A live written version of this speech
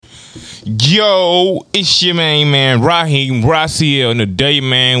Yo, it's your man, Raheem Raciel, and today,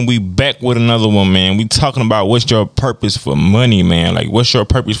 man, we back with another one, man. We talking about what's your purpose for money, man. Like, what's your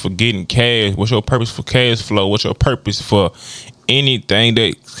purpose for getting cash? What's your purpose for cash flow? What's your purpose for anything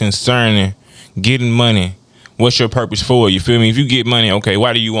that's concerning getting money? What's your purpose for it? You feel me? If you get money, okay,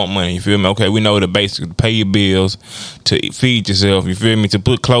 why do you want money? You feel me? Okay, we know the basics: to pay your bills, to feed yourself, you feel me? To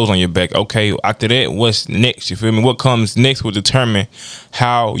put clothes on your back. Okay, after that, what's next? You feel me? What comes next will determine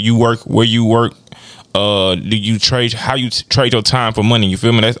how you work, where you work. Do you trade, how you trade your time for money? You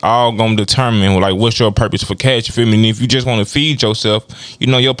feel me? That's all gonna determine like what's your purpose for cash. You feel me? And if you just want to feed yourself, you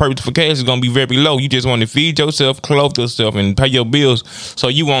know your purpose for cash is gonna be very low. You just want to feed yourself, clothe yourself, and pay your bills. So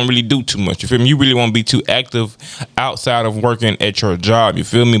you won't really do too much. You feel me? You really won't be too active outside of working at your job. You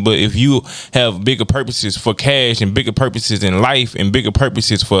feel me? But if you have bigger purposes for cash and bigger purposes in life and bigger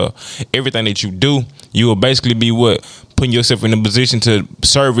purposes for everything that you do, you will basically be what? Putting yourself in a position to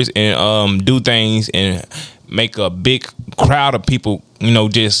service and do things and make a big crowd of people, you know,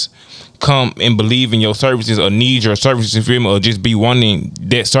 just come and believe in your services or need your services, you feel me? Or just be wanting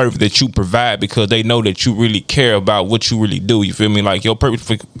that service that you provide because they know that you really care about what you really do. You feel me? Like your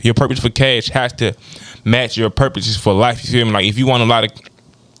purpose for cash has to match your purposes for life. You feel me? Like if you want a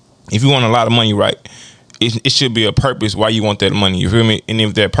lot of money, right? It should be a purpose why you want that money. You feel me? And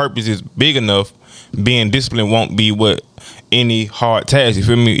if that purpose is big enough, being disciplined won't be what any hard task. You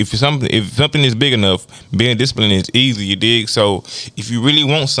feel me? If something is big enough, being disciplined is easy. You dig? So if you really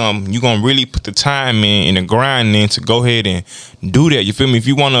want something, you're gonna really put the time in and the grind in to go ahead and do that. You feel me? If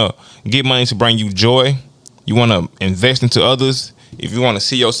you wanna get money to bring you joy, you wanna invest into others. If you wanna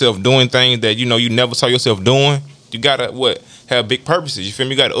see yourself doing things that you know you never saw yourself doing, you gotta have big purposes. You feel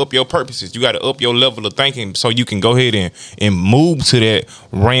me? You gotta up your purposes. You gotta up your level of thinking so you can go ahead and move to that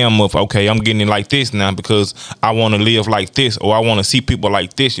realm of, okay, I'm getting it like this now because I want to live like this or I want to see people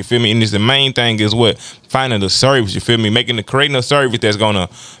like this. You feel me? And the main thing is what? Finding the service. You feel me? Creating a service that's gonna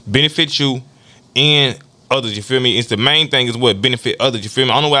benefit you and others. You feel me? It's the main thing is what? Benefit others. You feel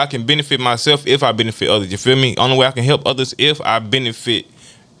me? Only way I can benefit myself if I benefit others. You feel me? Only way I can help others if I benefit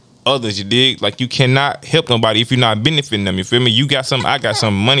others. You dig? Like you cannot help nobody if you're not benefiting them. You feel me? You got something, I got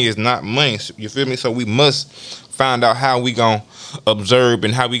something. Money is not money. You feel me? So we must find out how we gonna observe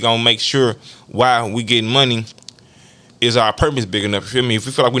and how we gonna make sure why we getting money is our purpose big enough. You feel me? If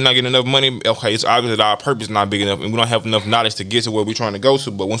we feel like we're not getting enough money, okay, it's obvious that our purpose is not big enough and we don't have enough knowledge to get to where we're trying to go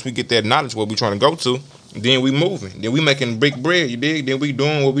to. But once we get that knowledge where we're trying to go to, then we moving. Then we making big bread. You dig? Then we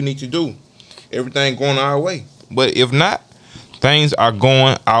doing what we need to do. Everything going our way. But if not, things are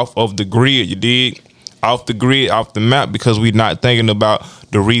going off of the grid, you dig? Off the grid, off the map, because we're not thinking about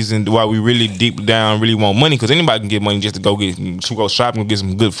the reason why we really deep down really want money. Because anybody can get money just to go shopping, go get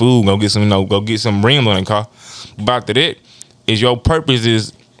some good food, go get some rims on their car. But after that, is your purpose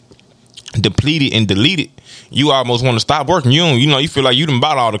is depleted and deleted. You almost want to stop working. You feel like you done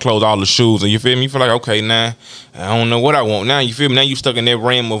bought all the clothes, all the shoes, and you feel me? You feel like, okay, now I don't know what I want. Now you feel me? Now you stuck in that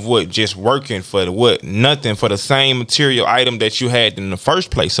realm of what? Just working for the what? Nothing for the same material item that you had in the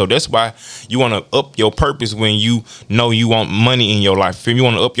first place. So that's why you want to up your purpose when you know you want money in your life. Feel me? You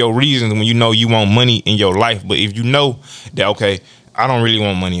want to up your reasons when you know you want money in your life. But if you know that, okay, I don't really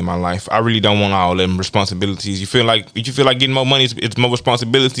want money in my life. I really don't want all them responsibilities. If you feel like getting more money, it's more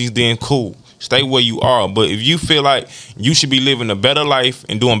responsibilities, then cool. Stay where you are. But if you feel like you should be living a better life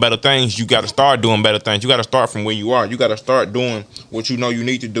and doing better things, you got to start doing better things. You got to start from where you are. You got to start doing what you know you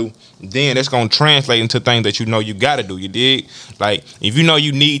need to do. Then that's going to translate into things that you know you got to do. You dig? Like, if you know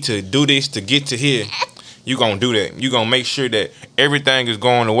you need to do this to get to here, you're going to do that. You're going to make sure that everything is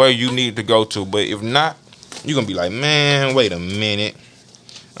going the way you need to go to. But if not, you're going to be like, man, wait a minute.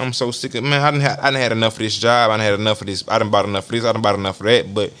 I'm so sick of, man, I done had enough of this job. I done had enough of this. I done bought enough of this. I done bought enough of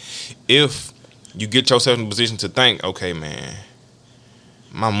that. But if you get yourself in a position to think, okay, man,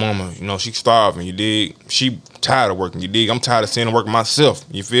 my mama, she's starving, you dig? She tired of working, you dig? I'm tired of seeing her work myself,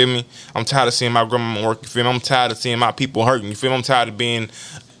 you feel me? I'm tired of seeing my grandma work, you feel me? I'm tired of seeing my people hurting, you feel me? I'm tired of being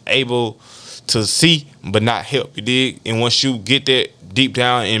able to see but not help, you dig? And once you get that deep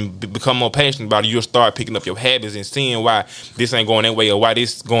down and become more passionate about it, you'll start picking up your habits and seeing why this ain't going that way or why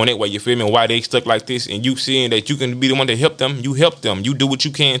this going that way, you feel me? And why they stuck like this, and you seeing that you can be the one to help them. You help them. You do what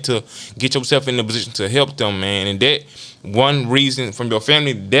you can to get yourself in the position to help them, man. And that one reason from your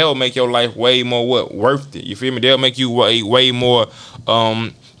family, they'll make your life way more worth it, you feel me? They'll make you way more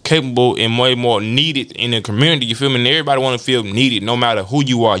capable and way more needed in the community, you feel me? And everybody want to feel needed no matter who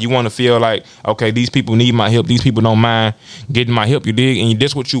you are. You want to feel like, okay, these people need my help. These people don't mind getting my help, you dig? And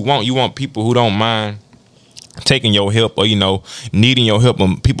that's what you want. You want people who don't mind taking your help, or needing your help,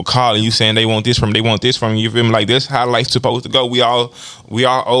 and people calling you saying they want this from you. You feel me? Like, that's how life's supposed to go. We all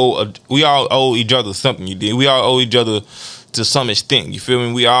owe each other something. You did. We all owe each other to some extent. You feel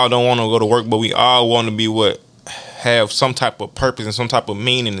me? We all don't want to go to work, but we all want to be have some type of purpose and some type of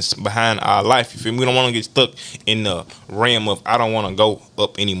meaning behind our life. You feel me? We don't want to get stuck in the realm of, I don't want to go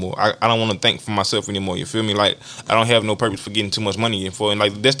up anymore. I don't want to think for myself anymore. You feel me? Like, I don't have no purpose for getting too much money in for. And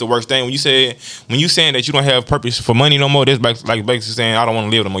like, that's the worst thing. When you saying that you don't have purpose for money no more, that's basically saying I don't want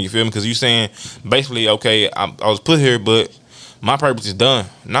to live no more. You feel me? Because you saying basically, okay, I was put here, but my purpose is done.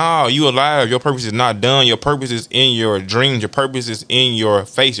 No, you alive. Your purpose is not done. Your purpose is in your dreams. Your purpose is in your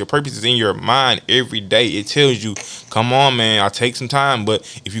face. Your purpose is in your mind every day. It tells you, come on, man, I'll take some time, but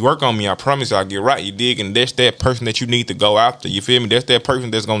if you work on me, I promise I'll get right. You dig? And that's that person that you need to go after. You feel me? That's that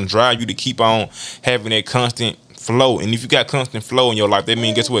person that's going to drive you to keep on having that constant flow. And if you got constant flow in your life, that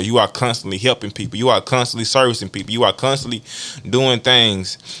means, guess what? You are constantly helping people. You are constantly servicing people. You are constantly doing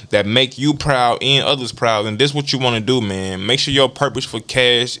things that make you proud and others proud. And that's what you want to do, man. Make sure your purpose for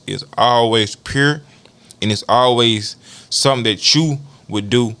cash is always pure, and it's always something that you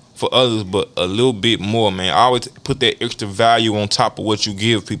would do for others, but a little bit more, man. Always put that extra value on top of what you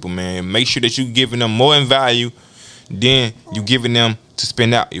give people, man. Make sure that you giving them more in value than you giving them to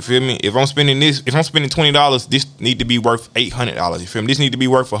spend out. You feel me? If I'm spending $20, this need to be worth $800. You feel me? This need to be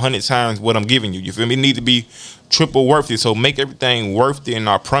worth 100 times what I'm giving you. You feel me? It need to be triple worth it. So make everything worth it, and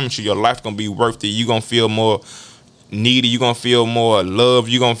I promise you, your life gonna be worth it. You gonna feel more needed. You gonna feel more love.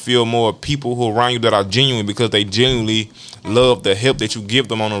 You gonna feel more people who are around you that are genuine, because they genuinely love the help that you give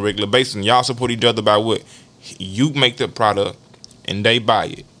them on a regular basis. And y'all support each other by what you make the product and they buy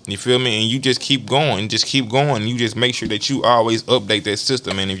it. You feel me? And you just keep going. You just make sure that you always update that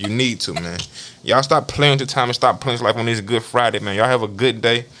system, man, if you need to, man. Y'all stop playing with the time and stop playing life on this Good Friday, man. Y'all have a good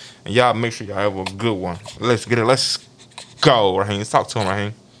day, and y'all make sure y'all have a good one. Let's get it. Let's go, Raheem. Let's talk to him,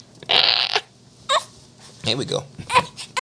 Raheem. Here we go.